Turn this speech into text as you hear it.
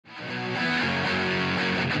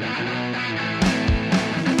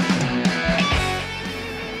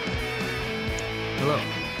Hello,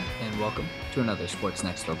 and welcome to another Sports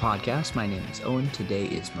Next Door podcast. My name is Owen. Today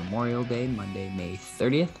is Memorial Day, Monday, May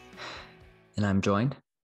 30th, and I'm joined,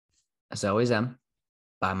 as I always am,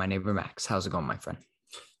 by my neighbor Max. How's it going, my friend?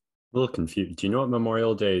 A little confused. Do you know what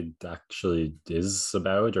Memorial Day actually is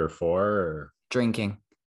about or for? Or? Drinking.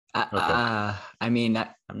 Okay. I'm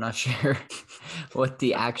not sure what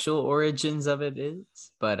the actual origins of it is,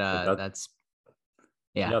 but That's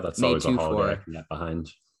that's May always a 2 holiday I for can get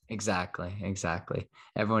behind. exactly.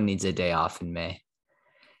 Everyone needs a day off in May.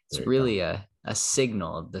 It's There you go. really a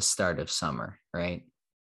signal of the start of summer, right?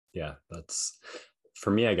 Yeah, that's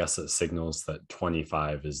for me. I guess it signals that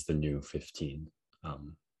 25 is the new 15.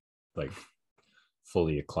 Like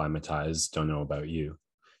fully acclimatized. Don't know about you.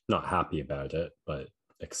 Not happy about it, but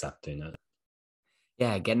accepting it.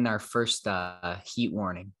 Yeah, getting our first heat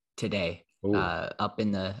warning today, Oh, up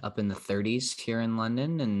in the 30s here in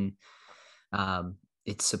London, and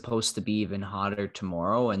it's supposed to be even hotter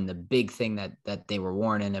tomorrow. And the big thing that they were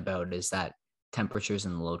warning about is that temperatures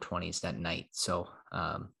in the low 20s at night. So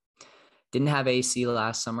didn't have AC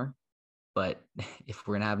last summer, but if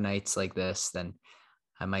we're gonna have nights like this, then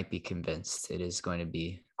I might be convinced it is going to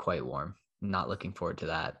be quite warm. Not looking forward to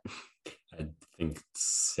that. I think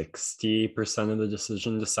 60% of the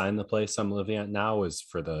decision to sign the place I'm living at now is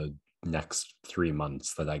for the next 3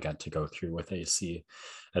 months that I get to go through with AC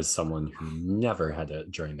as someone who never had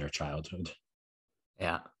it during their childhood.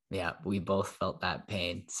 Yeah, we both felt that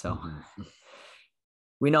pain. So Mm-hmm.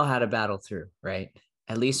 we know how to battle through, right?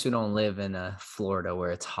 At least we don't live in Florida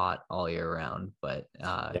where it's hot all year round, but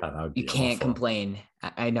Yeah, that would you be can't awful. complain.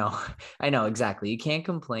 I know exactly. You can't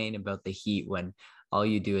complain about the heat when all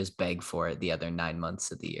you do is beg for it the other 9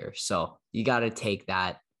 months of the year. So you got to take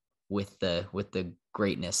that with the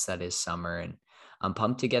greatness that is summer, and I'm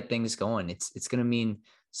pumped to get things going. It's going to mean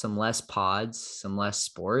some less pods, some less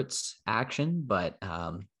sports action, but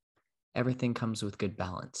everything comes with good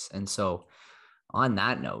balance. And so on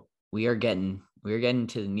that note, we're getting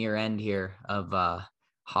to the near end here of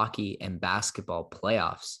hockey and basketball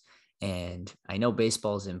playoffs. And I know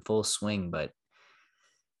baseball's in full swing, but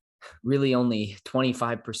really only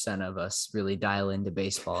 25% of us really dial into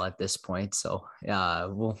baseball at this point. So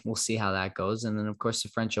we'll see how that goes. And then of course the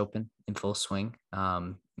French Open in full swing.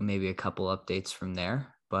 Maybe a couple updates from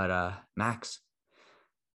there. But Max,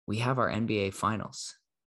 we have our NBA finals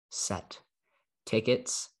set.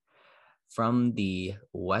 Tickets from the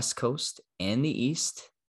West Coast and the East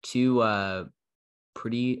to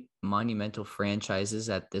pretty monumental franchises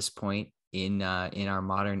at this point in our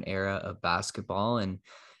modern era of basketball, and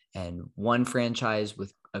one franchise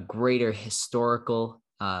with a greater historical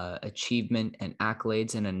achievement and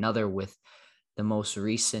accolades, and another with the most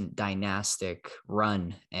recent dynastic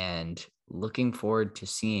run. And looking forward to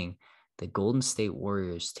seeing the Golden State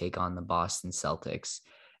Warriors take on the Boston Celtics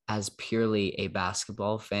as purely a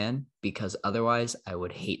basketball fan, because otherwise I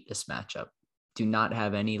would hate this matchup. Do not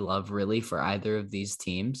have any love really for either of these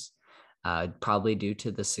teams, probably due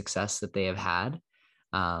to the success that they have had.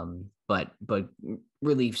 But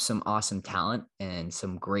really some awesome talent and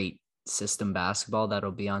some great system basketball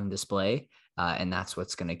that'll be on display. And that's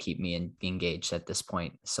what's going to keep me engaged at this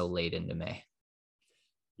point so late into May.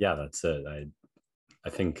 Yeah, that's it. I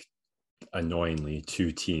think annoyingly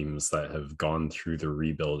two teams that have gone through the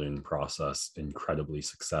rebuilding process incredibly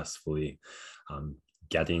successfully,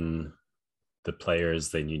 getting the players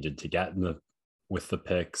they needed to get with the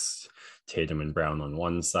picks, Tatum and Brown on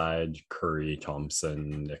one side, Curry,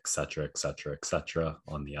 Thompson, etc.,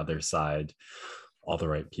 on the other side, all the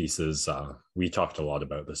right pieces. We talked a lot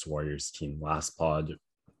about this Warriors team last pod.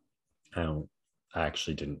 I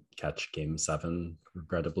actually didn't catch Game 7,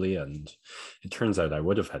 regrettably, and it turns out I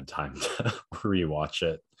would have had time to rewatch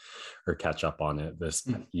it or catch up on it this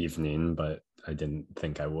evening, but I didn't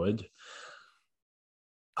think I would.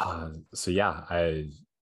 So yeah, I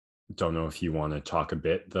don't know if you want to talk a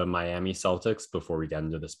bit the Miami Celtics before we get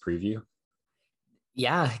into this preview.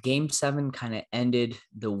 Yeah, Game 7 kind of ended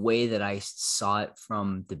the way that I saw it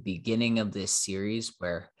from the beginning of this series,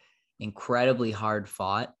 where incredibly hard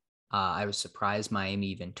fought. I was surprised Miami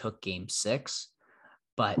even took Game 6,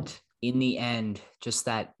 but in the end, just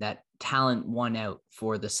that talent won out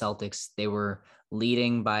for the Celtics. They were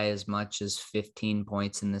leading by as much as 15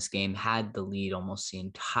 points in this game, had the lead almost the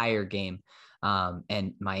entire game.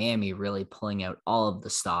 And Miami really pulling out all of the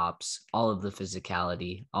stops, all of the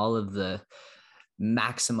physicality, all of the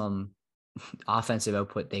maximum offensive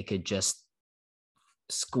output they could just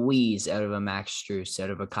squeeze out of a Max Strus, out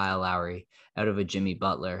of a Kyle Lowry, out of a Jimmy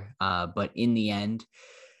Butler. But in the end,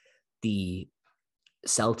 the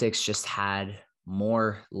Celtics just had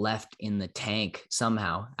more left in the tank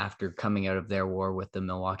somehow after coming out of their war with the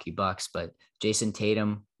Milwaukee Bucks. But Jason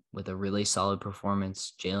Tatum with a really solid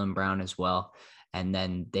performance, Jaylen Brown as well. And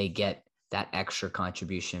then they get that extra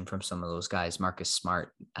contribution from some of those guys. Marcus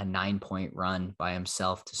Smart, a 9-point run by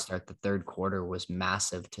himself to start the third quarter was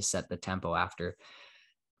massive to set the tempo after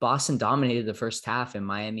Boston dominated the first half and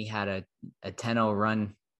Miami had a 10-0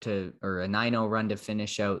 run or a 9-0 run to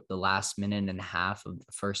finish out the last minute and a half of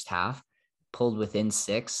the first half, pulled within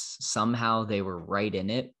 6. Somehow they were right in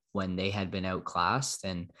it when they had been outclassed,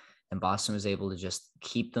 and Boston was able to just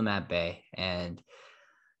keep them at bay. And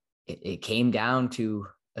it came down to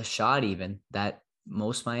a shot even that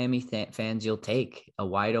most Miami fans you'll take, a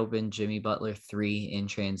wide open Jimmy Butler 3 in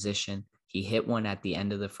transition. He hit one at the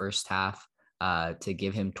end of the first half to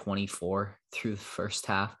give him 24 through the first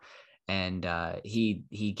half. And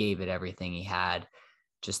he gave it everything he had,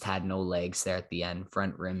 just had no legs there at the end,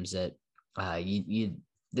 front rims it. You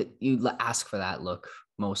ask for that look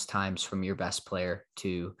most times from your best player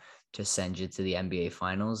to send you to the NBA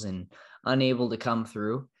finals, and unable to come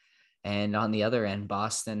through. And on the other end,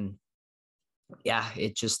 Boston,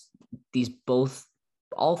 it just,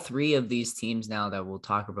 all three of these teams now that we'll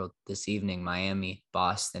talk about this evening, Miami,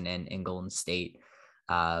 Boston, and Golden State,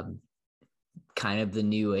 kind of the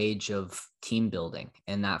new age of team building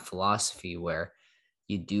and that philosophy where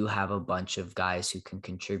you do have a bunch of guys who can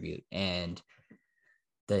contribute. And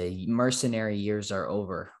the mercenary years are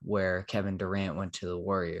over where Kevin Durant went to the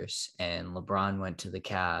Warriors and LeBron went to the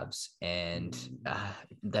Cavs, and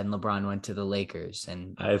then LeBron went to the Lakers,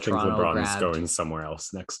 and I think LeBron's going somewhere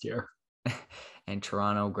else next year. And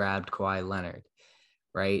Toronto grabbed Kawhi Leonard,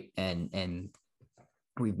 right? And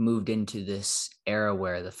we've moved into this era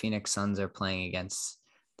where the Phoenix Suns are playing against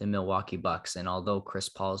the Milwaukee Bucks. And although Chris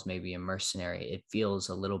Paul's maybe a mercenary, it feels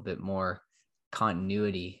a little bit more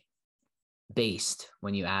continuity based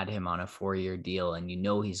when you add him on a 4-year deal and you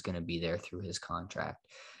know he's going to be there through his contract.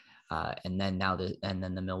 And then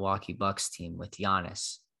the Milwaukee Bucks team with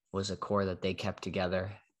Giannis was a core that they kept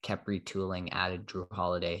together, kept retooling, added Drew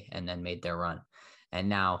Holiday, and then made their run. And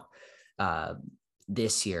now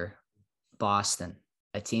this year, Boston,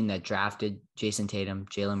 a team that drafted Jason Tatum,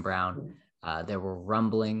 Jaylen Brown, there were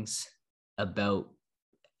rumblings about,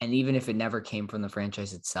 and even if it never came from the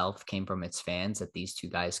franchise itself, came from its fans, that these two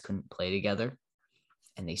guys couldn't play together.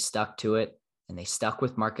 And they stuck to it. And they stuck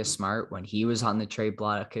with Marcus Smart when he was on the trade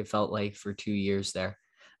block, it felt like, for 2 years there.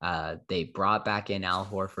 They brought back in Al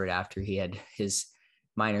Horford after he had his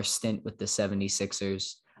minor stint with the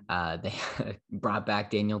 76ers. They brought back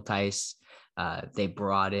Daniel Tice. They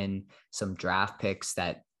brought in some draft picks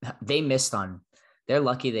that they missed on. They're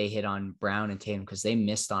lucky they hit on Brown and Tatum because they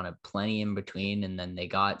missed on a plenty in between. And then they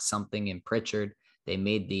got something in Pritchard. They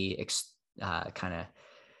made the kind of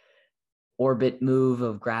orbit move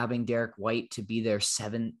of grabbing Derek White to be their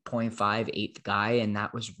 7.58th guy. And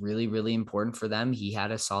that was really, really important for them. He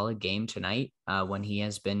had a solid game tonight when he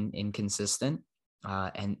has been inconsistent.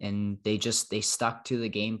 And they stuck to the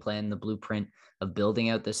game plan, the blueprint of building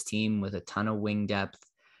out this team with a ton of wing depth,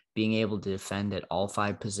 being able to defend at all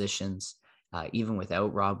 5 positions, even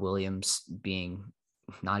without Rob Williams being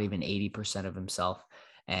not even 80% of himself.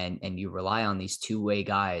 And you rely on these two-way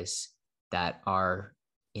guys that are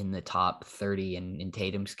in the top 30, and in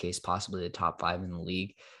Tatum's case, possibly the top 5 in the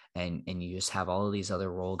league. And you just have all of these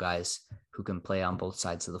other role guys who can play on both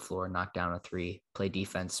sides of the floor, knock down a 3, play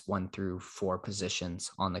defense 1 through 4 positions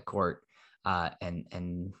on the court.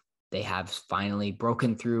 And they have finally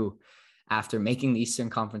broken through after making the Eastern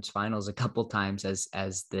Conference Finals a couple times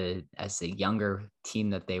as the younger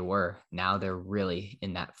team that they were. Now they're really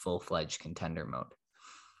in that full-fledged contender mode.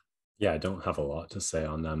 Yeah, I don't have a lot to say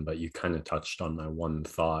on them, but you kind of touched on my one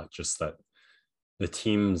thought, just that the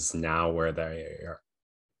team's now where they are.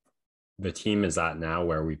 The team is at now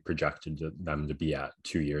where we projected them to be at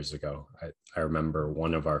 2 years ago. I remember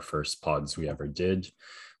one of our first pods we ever did,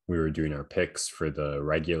 we were doing our picks for the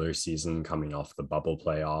regular season coming off the bubble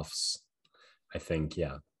playoffs. I think,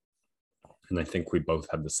 yeah. And I think we both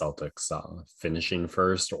had the Celtics finishing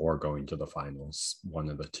first or going to the finals, one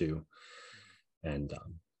of the two. And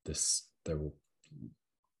there were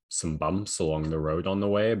some bumps along the road on the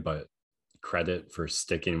way, but credit for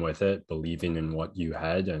sticking with it, believing in what you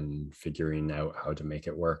had and figuring out how to make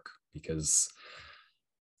it work. Because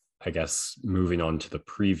I guess moving on to the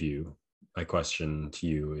preview, my question to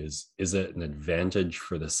you is it an advantage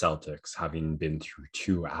for the Celtics having been through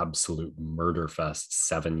 2 absolute murder fest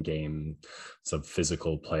 7 games of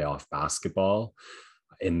physical playoff basketball,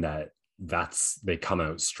 in that they come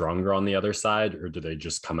out stronger on the other side, or do they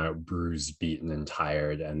just come out bruised, beaten, and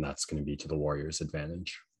tired, and that's going to be to the Warriors'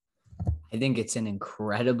 advantage? I think it's an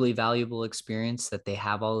incredibly valuable experience that they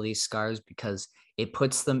have all of these scars because it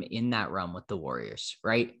puts them in that realm with the Warriors,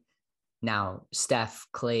 right? Now, Steph,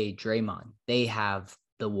 Clay, Draymond, they have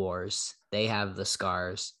the wars, they have the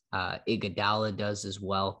scars. Iguodala does as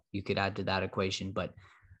well. You could add to that equation, but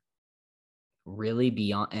really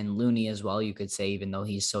beyond, and Looney as well, you could say, even though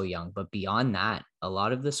he's so young, but beyond that, a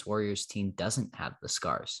lot of this Warriors team doesn't have the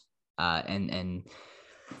scars. And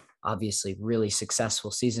obviously really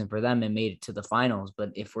successful season for them and made it to the finals.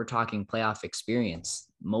 But if we're talking playoff experience,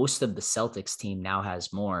 most of the Celtics team now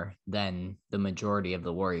has more than the majority of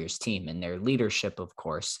the Warriors team. And their leadership, of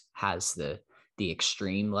course, has the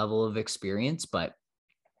extreme level of experience, but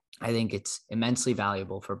I think it's immensely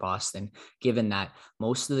valuable for Boston, given that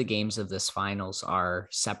most of the games of this finals are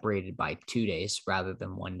separated by 2 days rather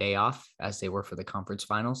than 1 day off, as they were for the conference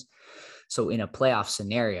finals. So in a playoff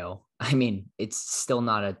scenario, I mean, it's still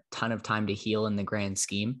not a ton of time to heal in the grand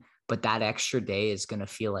scheme, but that extra day is going to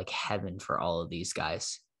feel like heaven for all of these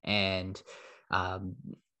guys. And um,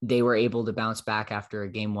 they were able to bounce back after a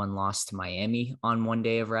game one loss to Miami on 1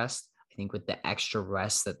 day of rest. I think with the extra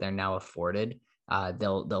rest that they're now afforded,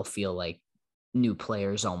 they'll feel like new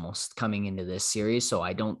players almost coming into this series. So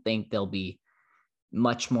I don't think they'll be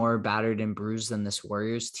much more battered and bruised than this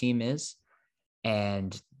Warriors team is.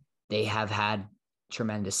 And they have had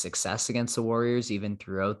tremendous success against the Warriors, even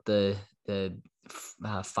throughout the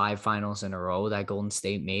 5 finals in a row that Golden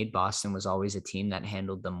State made. Boston was always a team that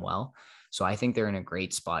handled them well. So I think they're in a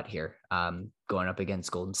great spot here, going up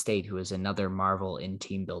against Golden State, who is another marvel in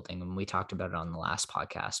team building. And we talked about it on the last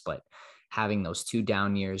podcast, but having those 2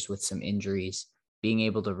 down years with some injuries, being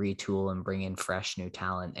able to retool and bring in fresh new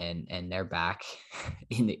talent, and they're back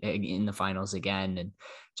in the finals again, and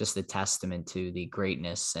just a testament to the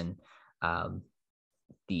greatness and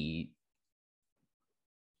the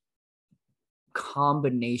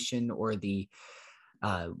combination or the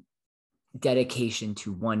dedication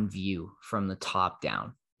to one view from the top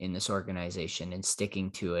down in this organization, and sticking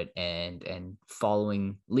to it, and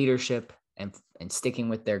following leadership and sticking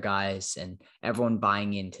with their guys, and everyone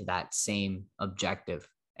buying into that same objective.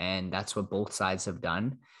 And that's what both sides have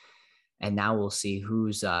done. And now we'll see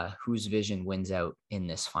whose vision wins out in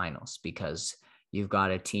this finals, because you've got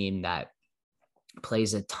a team that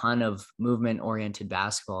plays a ton of movement oriented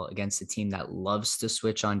basketball against a team that loves to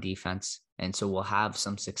switch on defense. And so we'll have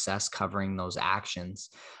some success covering those actions,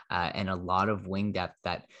 and a lot of wing depth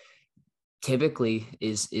that typically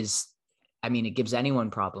is, I mean, it gives anyone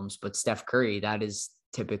problems, but Steph Curry, that is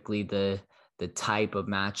typically the type of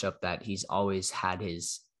matchup that he's always had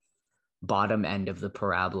his bottom end of the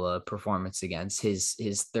parabola performance against, his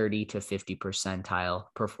 30 to 50 percentile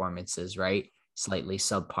performances, right? Slightly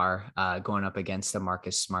subpar, going up against a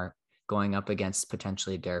Marcus Smart, going up against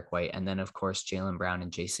potentially Derek White. And then of course, Jaylen Brown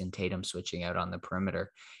and Jason Tatum switching out on the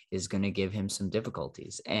perimeter is going to give him some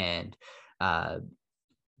difficulties. And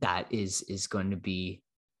that is going to be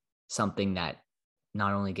something that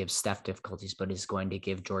not only gives Steph difficulties, but is going to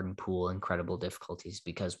give Jordan Poole incredible difficulties,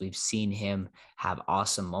 because we've seen him have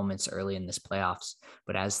awesome moments early in this playoffs.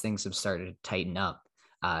 But as things have started to tighten up,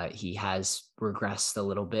 he has regressed a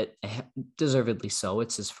little bit, deservedly so.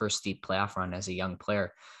 It's his first deep playoff run as a young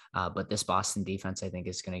player. But this Boston defense, I think,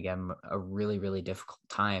 is going to give him a really, really difficult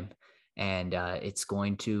time. And it's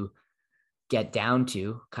going to get down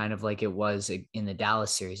to, kind of like it was in the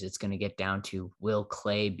Dallas series, it's going to get down to, will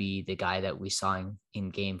Clay be the guy that we saw in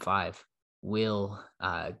game 5? Will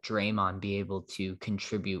Draymond be able to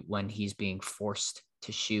contribute when he's being forced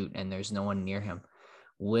to shoot and there's no one near him?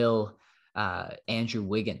 Will Andrew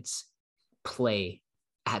Wiggins play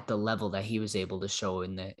at the level that he was able to show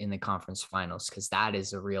in the conference finals? Because that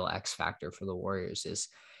is a real X factor for the Warriors. Is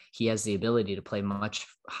he has the ability to play much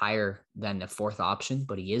higher than the 4th option,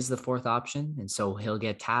 but he is the 4th option. And so he'll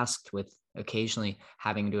get tasked with occasionally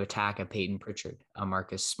having to attack a Peyton Pritchard, a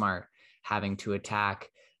Marcus Smart, having to attack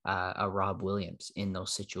a Rob Williams in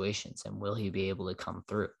those situations. And will he be able to come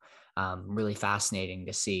through? Really fascinating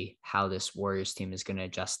to see how this Warriors team is going to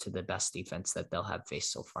adjust to the best defense that they'll have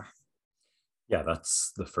faced so far. Yeah,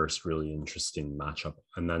 that's the first really interesting matchup.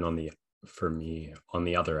 And then for me, on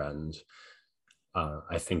the other end,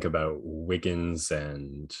 I think about Wiggins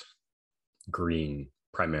and Green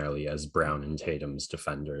primarily as Brown and Tatum's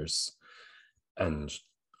defenders. And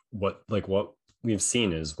what we've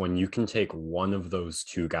seen is when you can take one of those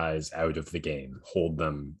 2 guys out of the game, hold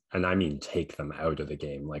them, and I mean take them out of the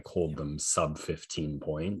game, like hold them sub 15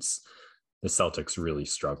 points, the Celtics really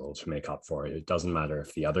struggle to make up for it. It doesn't matter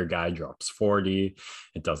if the other guy drops 40.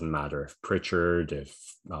 It doesn't matter if Pritchard, if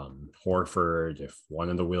Horford, if one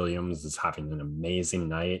of the Williams is having an amazing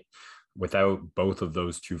night. Without both of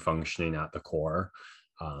those two functioning at the core,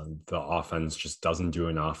 the offense just doesn't do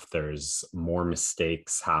enough. There's more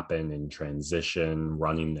mistakes happen in transition,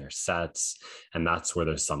 running their sets, and that's where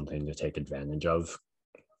there's something to take advantage of.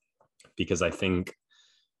 Because I think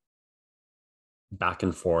back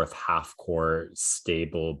and forth, half court,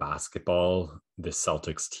 stable basketball, the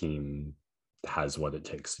Celtics team has what it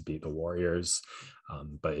takes to beat the Warriors.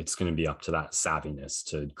 But it's going to be up to that savviness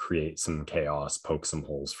to create some chaos, poke some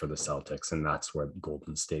holes for the Celtics. And that's where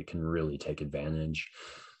Golden State can really take advantage.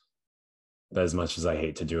 But as much as I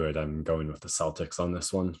hate to do it, I'm going with the Celtics on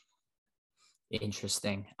this one.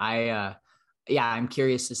 Interesting. I'm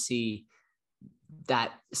curious to see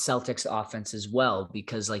that Celtics offense as well,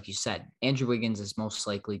 because like you said, Andrew Wiggins is most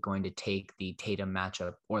likely going to take the Tatum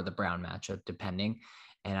matchup or the Brown matchup, depending.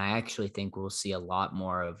 And I actually think we'll see a lot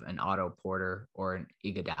more of an Otto Porter or an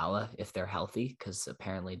Iguodala if they're healthy, because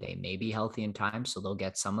apparently they may be healthy in time. So they'll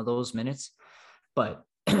get some of those minutes. But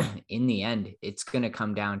in the end, it's going to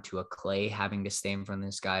come down to a Clay having to stay in front of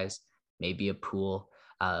these guys, maybe a Poole,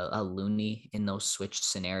 a Looney in those switch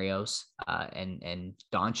scenarios. And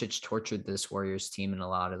Doncic tortured this Warriors team in a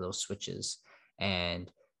lot of those switches.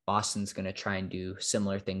 And Boston's going to try and do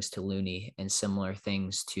similar things to Looney and similar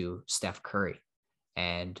things to Steph Curry.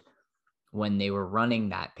 And when they were running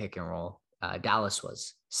that pick and roll,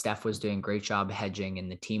 Steph was doing a great job hedging and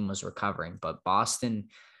the team was recovering. But Boston,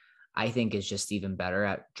 I think, is just even better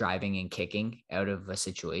at driving and kicking out of a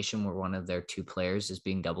situation where one of their two players is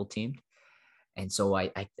being double teamed. And so I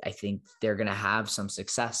think they're going to have some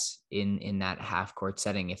success in that half court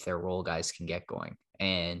setting if their role guys can get going.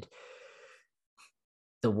 And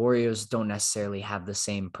the Warriors don't necessarily have the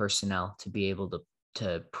same personnel to be able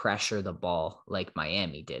to pressure the ball like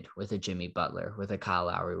Miami did with a Jimmy Butler, with a Kyle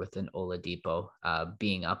Lowry, with an Oladipo,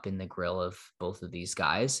 being up in the grill of both of these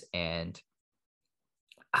guys. And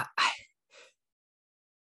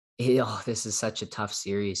this is such a tough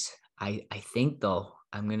series. I think, though,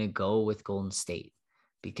 I'm going to go with Golden State,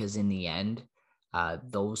 because in the end,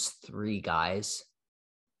 those three guys,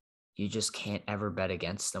 you just can't ever bet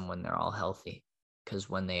against them when they're all healthy, because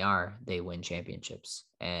when they are, they win championships,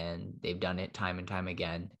 and they've done it time and time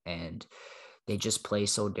again. And they just play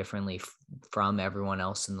so differently from everyone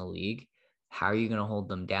else in the league. How are you going to hold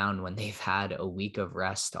them down when they've had a week of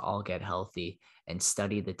rest to all get healthy and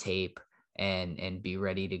study the tape and be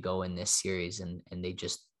ready to go in this series? And they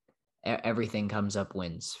just, everything comes up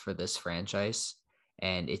wins for this franchise,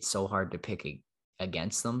 and it's so hard to pick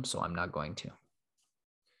against them. So I'm not going to.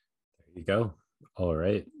 There you go. All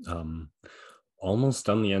right. Almost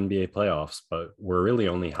done the NBA playoffs, but we're really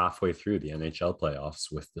only halfway through the NHL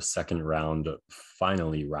playoffs, with the second round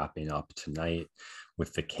finally wrapping up tonight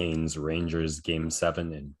with the Canes Rangers Game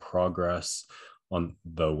 7 in progress. On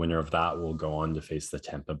the winner of that will go on to face the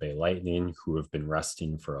Tampa Bay Lightning, who have been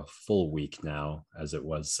resting for a full week now, as it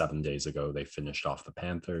was 7 days ago they finished off the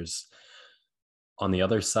Panthers. On the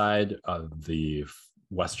other side of the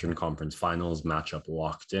Western Conference Finals matchup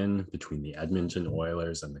locked in between the Edmonton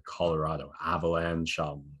Oilers and the Colorado Avalanche.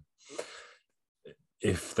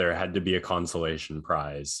 If there had to be a consolation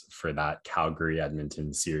prize for that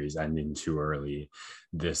Calgary-Edmonton series ending too early,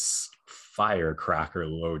 this firecracker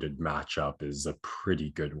loaded matchup is a pretty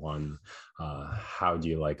good one. How do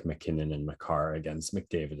you like McKinnon and Makar against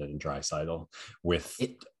McDavid and Draisaitl, with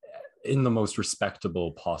in the most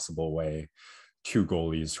respectable possible way, two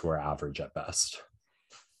goalies who are average at best?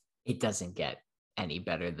 It doesn't get any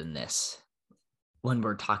better than this when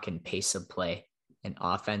we're talking pace of play and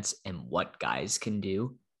offense and what guys can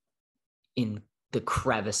do in the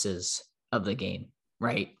crevices of the game,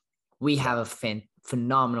 right? We have a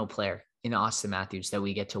phenomenal player in Austin Matthews that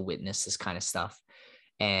we get to witness this kind of stuff.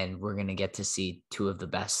 And we're going to get to see two of the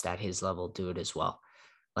best at his level do it as well.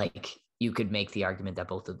 Like, you could make the argument that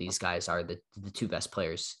both of these guys are the two best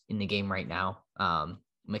players in the game right now.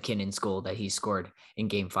 McKinnon's goal that he scored in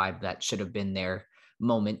Game 5, that should have been their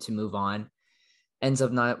moment to move on, ends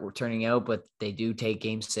up not turning out, but they do take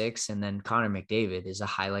Game 6. And then Connor McDavid is a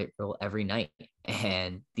highlight reel every night.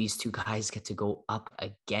 And these two guys get to go up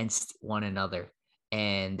against one another,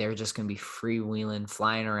 and they're just going to be freewheeling,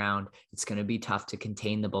 flying around. It's going to be tough to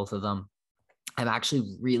contain the both of them. I'm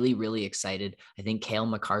actually really, really excited. I think Cale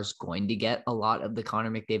Makar is going to get a lot of the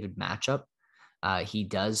Connor McDavid matchup. He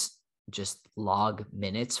does just log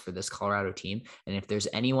minutes for this Colorado team. And if there's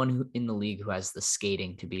anyone in the league who has the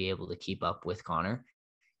skating to be able to keep up with Connor,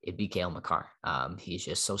 it'd be Cale Makar. He's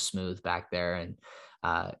just so smooth back there,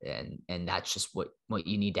 and that's just what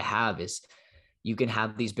you need to have. Is you can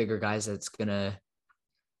have these bigger guys that's gonna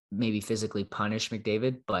maybe physically punish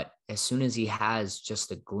McDavid, but as soon as he has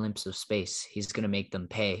just a glimpse of space, he's gonna make them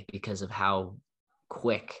pay because of how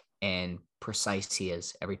quick and precise he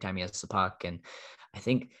is every time he has the puck. And I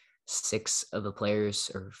think 5 of the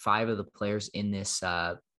players in this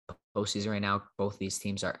postseason right now, both these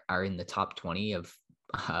teams are in the top 20 of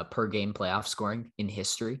per game playoff scoring in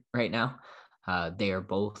history right now. They are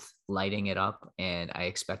both lighting it up, and I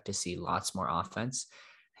expect to see lots more offense.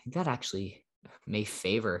 I think that actually may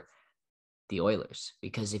favor the Oilers,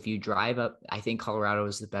 because if you drive up, I think Colorado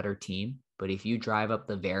is the better team, but if you drive up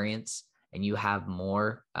the variance and you have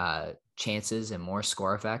more chances and more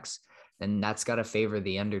score effects, then that's got to favor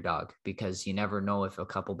the underdog, because you never know if a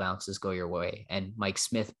couple bounces go your way. And Mike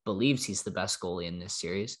Smith believes he's the best goalie in this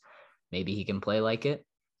series. Maybe he can play like it.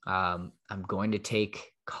 I'm going to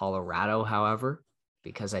take Colorado, however,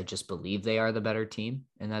 because I just believe they are the better team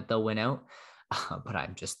and that they'll win out. But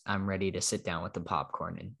I'm ready to sit down with the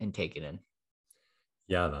popcorn and take it in.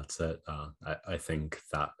 Yeah, that's it. I think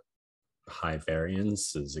that high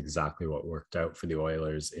variance is exactly what worked out for the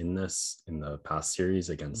Oilers in the past series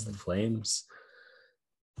against the Flames.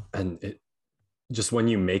 And it just, when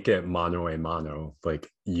you make it mano a mano, like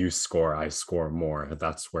you score, I score more,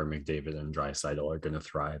 that's where McDavid and Draisaitl are going to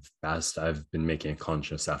thrive best. I've been making a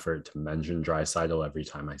conscious effort to mention Draisaitl every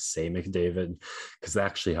time I say McDavid, because they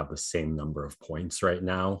actually have the same number of points right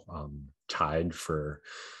now, tied for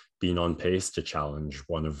being on pace to challenge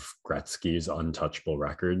one of Gretzky's untouchable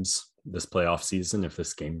records this playoff season. If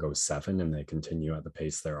this game goes 7 and they continue at the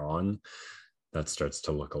pace they're on, that starts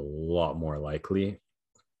to look a lot more likely.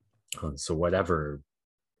 So whatever,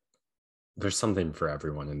 there's something for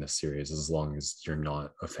everyone in this series, as long as you're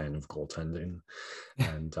not a fan of goaltending.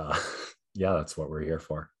 And yeah, that's what we're here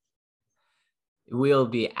for. We'll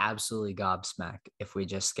be absolutely gobsmacked if we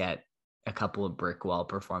just get a couple of brick wall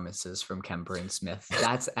performances from Kemper and Smith.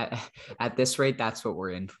 That's at this rate, that's what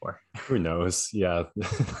we're in for. Who knows? Yeah,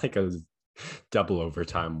 like a double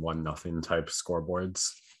overtime 1-0 type scoreboards.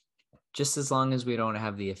 Just as long as we don't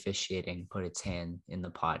have the officiating put its hand in the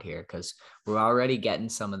pot here, because we're already getting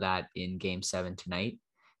some of that in Game 7 tonight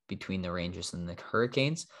between the Rangers and the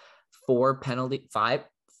Hurricanes. 5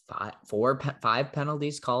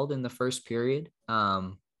 penalties called in the first period.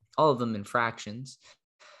 All of them infractions,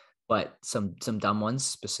 but some dumb ones,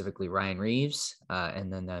 specifically Ryan Reeves,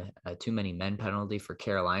 and then a too many men penalty for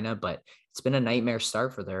Carolina. But it's been a nightmare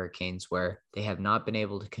start for the Hurricanes, where they have not been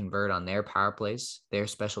able to convert on their power plays. Their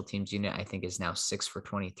special teams unit, I think, is now 6 for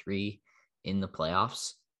 23 in the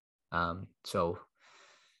playoffs. So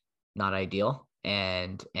not ideal.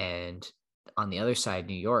 And on the other side,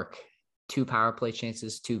 New York, 2 power play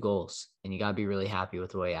chances, 2 goals. And you got to be really happy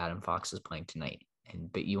with the way Adam Fox is playing tonight.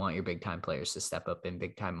 But you want your big time players to step up in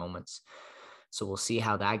big time moments. So we'll see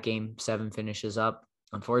how that Game 7 finishes up.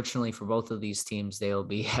 Unfortunately for both of these teams, they'll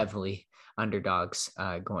be heavily underdogs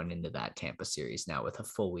going into that Tampa series now, with a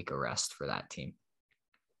full week of rest for that team.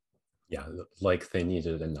 Yeah, like they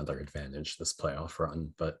needed another advantage this playoff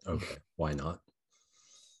run, but okay, why not?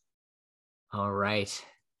 All right.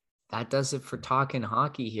 That does it for talking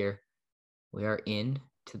hockey here. We are in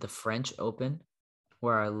to the French Open,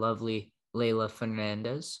 where our lovely Leylah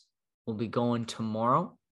Fernandez will be going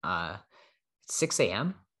tomorrow, 6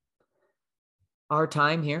 a.m. our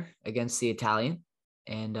time here against the Italian.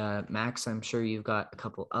 And Max, I'm sure you've got a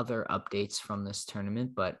couple other updates from this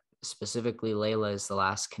tournament, but specifically Leylah is the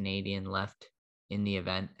last Canadian left in the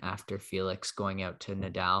event after Felix going out to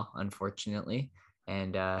Nadal, unfortunately.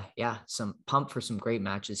 And yeah, some pump for some great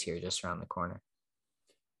matches here just around the corner.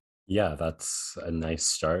 Yeah, that's a nice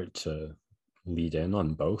start to lead in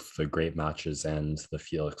on both the great matches and the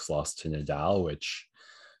Felix loss to Nadal, which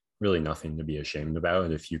really nothing to be ashamed about.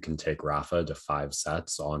 And if you can take Rafa to 5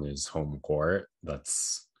 sets on his home court,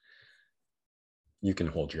 you can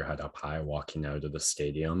hold your head up high walking out of the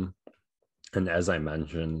stadium. And as I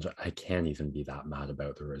mentioned, I can't even be that mad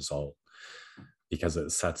about the result, because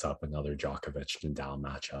it sets up another Djokovic-Nadal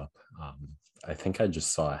matchup. I think I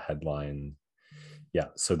just saw a headline. Yeah,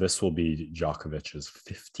 so this will be Djokovic's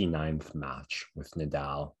 59th match with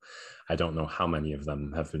Nadal. I don't know how many of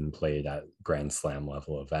them have been played at Grand Slam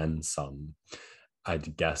level events.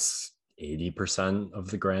 I'd guess 80% of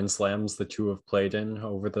the Grand Slams the two have played in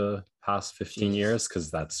over the past 15 years, because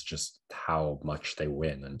that's just how much they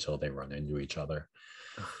win until they run into each other.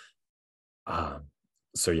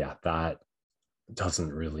 So yeah, that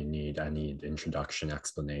doesn't really need any introduction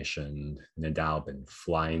explanation. Nadal been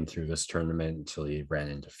flying through this tournament until he ran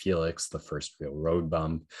into Felix, the first real road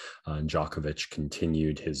bump. Djokovic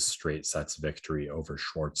continued his straight sets victory over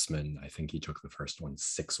Schwartzman. I think he took the first one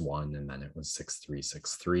 6-1, and then it was 6-3,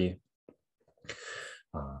 6-3.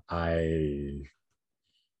 I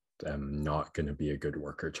am not going to be a good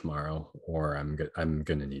worker tomorrow, or I'm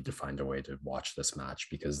going to need to find a way to watch this match,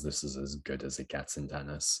 because this is as good as it gets in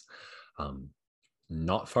tennis.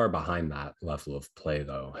 Not far behind that level of play,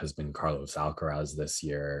 though, has been Carlos Alcaraz this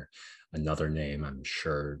year. Another name I'm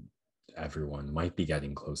sure everyone might be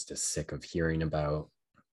getting close to sick of hearing about,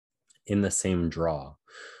 in the same draw.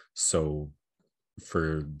 So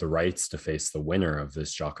for the rights to face the winner of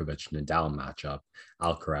this Djokovic-Nadal matchup,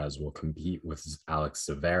 Alcaraz will compete with Alex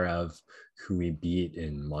Zverev, who he beat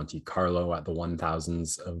in Monte Carlo at the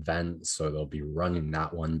 1000s event. So they'll be running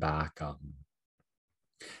that one back.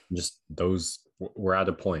 Just those, we're at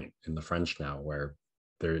a point in the French now where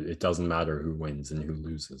it doesn't matter who wins and who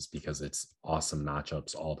loses, because it's awesome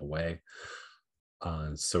matchups all the way.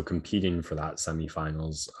 So competing for that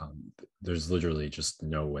semifinals, there's literally just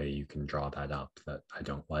no way you can draw that up that I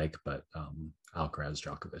don't like, but Alcaraz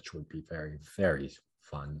Djokovic would be very, very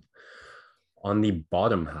fun. On the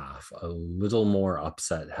bottom half, a little more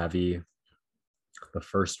upset heavy. The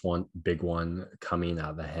first one, big one, coming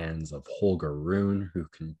at the hands of Holger Rune, who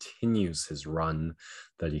continues his run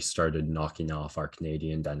that he started knocking off our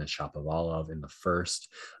Canadian Denis Shapovalov in the first.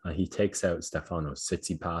 He takes out Stefano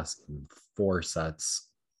Tsitsipas in 4 sets,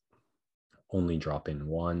 only dropping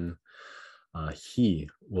 1. He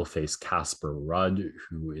will face Casper Ruud,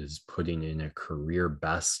 who is putting in a career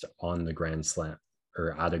best on the Grand Slam,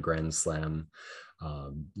 or at a Grand Slam.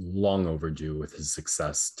 Long overdue with his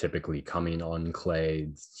success typically coming on clay.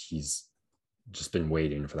 He's just been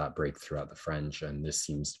waiting for that breakthrough at the French, and this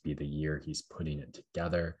seems to be the year he's putting it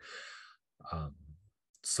together.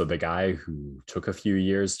 So the guy who took a few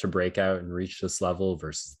years to break out and reach this level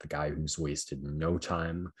versus the guy who's wasted no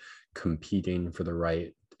time competing for the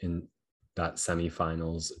right in that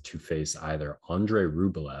semifinals to face either Andrei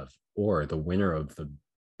Rublev or the winner of the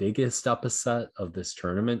biggest upset of this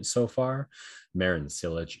tournament so far, Marin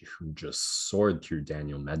Cilic, who just soared through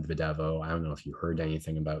Daniel Medvedev. I don't know if you heard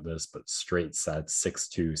anything about this, but straight sets,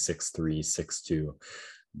 6-2, 6-3, 6-2,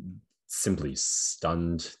 simply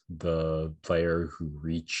stunned the player who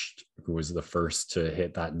was the first to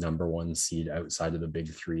hit that number 1 seed outside of the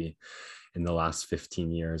big 3 in the last 15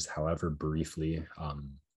 years, however briefly.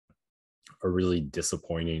 A really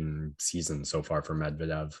disappointing season so far for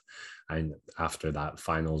Medvedev. And after that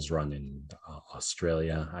finals run in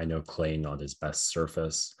Australia, I know clay not his best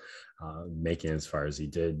surface, making as far as he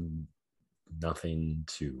did, nothing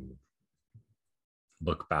to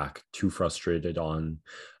look back too frustrated on,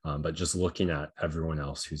 but just looking at everyone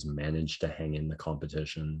else who's managed to hang in the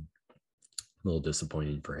competition, a little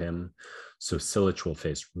disappointing for him. So Cilic will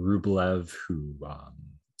face Rublev, who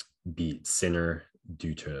beat Sinner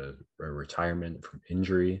due to a retirement from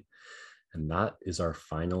injury. And that is our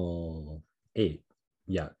final 8.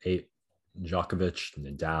 Yeah, 8. Djokovic,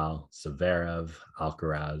 Nadal, Zverev,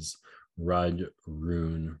 Alcaraz, Ruud,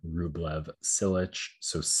 Rune, Rublev, Cilic.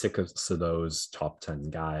 So 6 of those top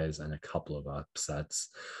 10 guys and a couple of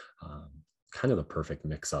upsets. Kind of the perfect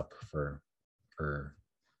mix-up for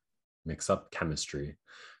mix-up chemistry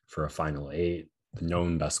for a final 8. The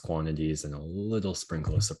known best quantities and a little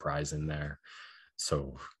sprinkle of surprise in there.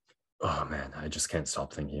 So, oh man, I just can't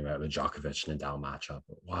stop thinking about the Djokovic-Nadal matchup.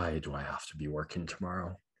 Why do I have to be working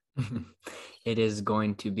tomorrow? It is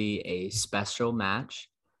going to be a special match,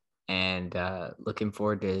 and looking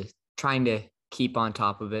forward to trying to keep on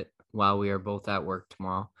top of it while we are both at work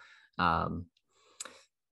tomorrow.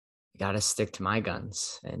 Got to stick to my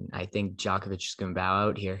guns, and I think Djokovic is going to bow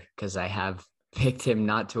out here because I have picked him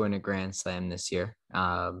not to win a Grand Slam this year.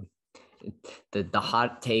 The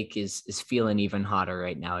hot take is feeling even hotter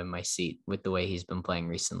right now in my seat with the way he's been playing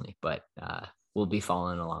recently, but we'll be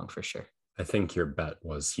following along for sure. I think your bet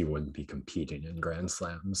was he wouldn't be competing in Grand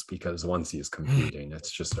Slams, because once he's competing,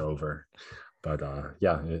 it's just over. But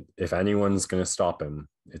if anyone's going to stop him,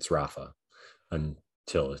 it's Rafa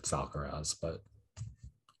until it's Alcaraz. But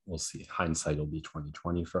we'll see. Hindsight will be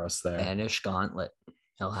 2020 for us there. Spanish gauntlet.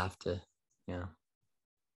 He'll have to, yeah.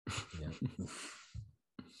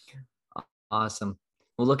 Awesome.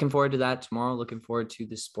 Well, looking forward to that tomorrow. Looking forward to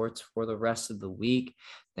the sports for the rest of the week.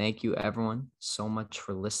 Thank you, everyone, so much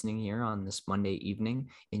for listening here on this Monday evening.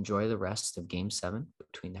 Enjoy the rest of Game 7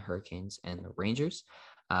 between the Hurricanes and the Rangers.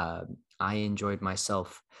 I enjoyed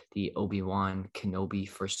myself the Obi-Wan Kenobi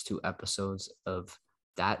first 2 episodes of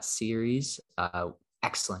that series.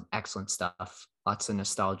 Excellent stuff. lots of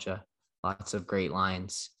nostalgia, lots of great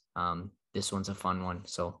lines. This one's a fun one,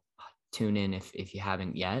 so tune in if you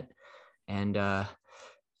haven't yet. And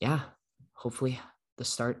yeah, hopefully the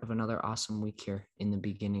start of another awesome week here in the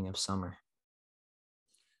beginning of summer.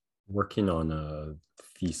 Working on a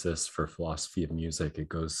thesis for philosophy of music, it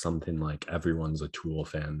goes something like everyone's a Tool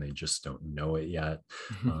fan, they just don't know it yet.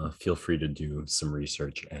 Feel free to do some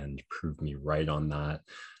research and prove me right on that.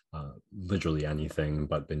 Literally anything,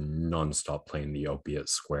 but been nonstop playing the Opiate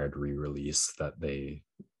Squared re-release that they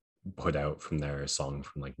put out from their song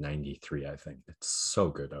from like 93, I think. It's so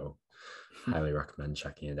good. Oh, highly recommend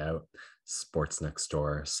checking it out. Sports Next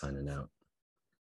Door signing out.